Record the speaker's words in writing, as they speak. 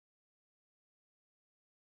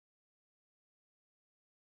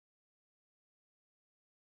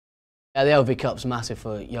Yeah, the LV Cup's massive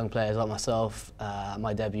for young players like myself.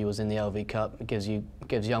 My debut was in the LV Cup. It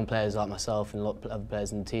gives young players like myself and a lot of other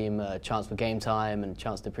players in the team a chance for game time and a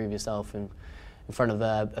chance to prove yourself in front of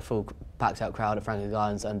a full packed out crowd at Franklin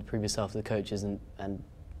Gardens and prove yourself to the coaches and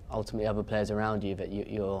ultimately other players around you that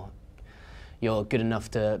you're good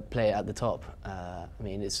enough to play at the top. I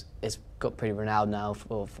mean, it's got pretty renowned now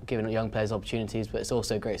for giving young players opportunities, but it's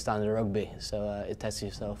also a great standard of rugby, so it tests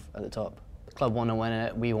yourself at the top. The club want to win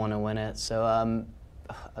it, we want to win it, so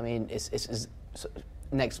I mean, it's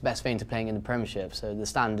next best thing to playing in the Premiership, so the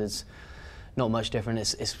standard's not much different.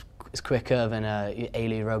 It's quicker than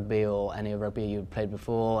A-League rugby or any rugby you've played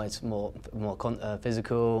before. It's more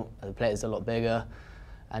physical, the players are a lot bigger,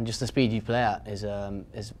 and just the speed you play at is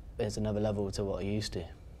another level to what you're used to.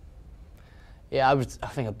 Yeah, I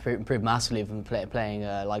think I've improved massively from playing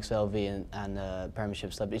like LV and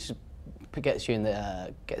Premiership stuff. It just gets you in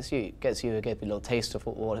the gets you a little taste of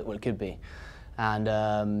what it could be,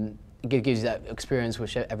 and it gives you that experience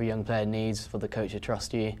which every young player needs for the coach to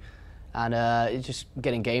trust you, and it's just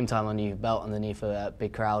getting game time on your belt underneath a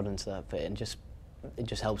big crowd and stuff. It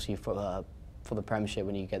just helps you for the Premiership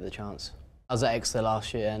when you get the chance. I was at Exeter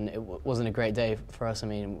last year and it wasn't a great day for us. I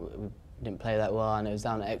mean, we didn't play that well and it was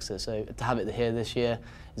down at Exeter, so to have it here this year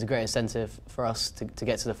is a great incentive for us to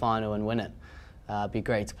get to the final and win it. It'd be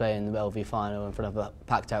great to play in the LV final in front of a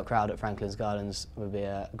packed out crowd at Franklin's Gardens. Would be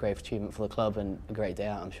a great achievement for the club and a great day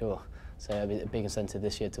out, I'm sure. So it'd be a big incentive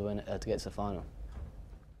this year to win it, to get to the final.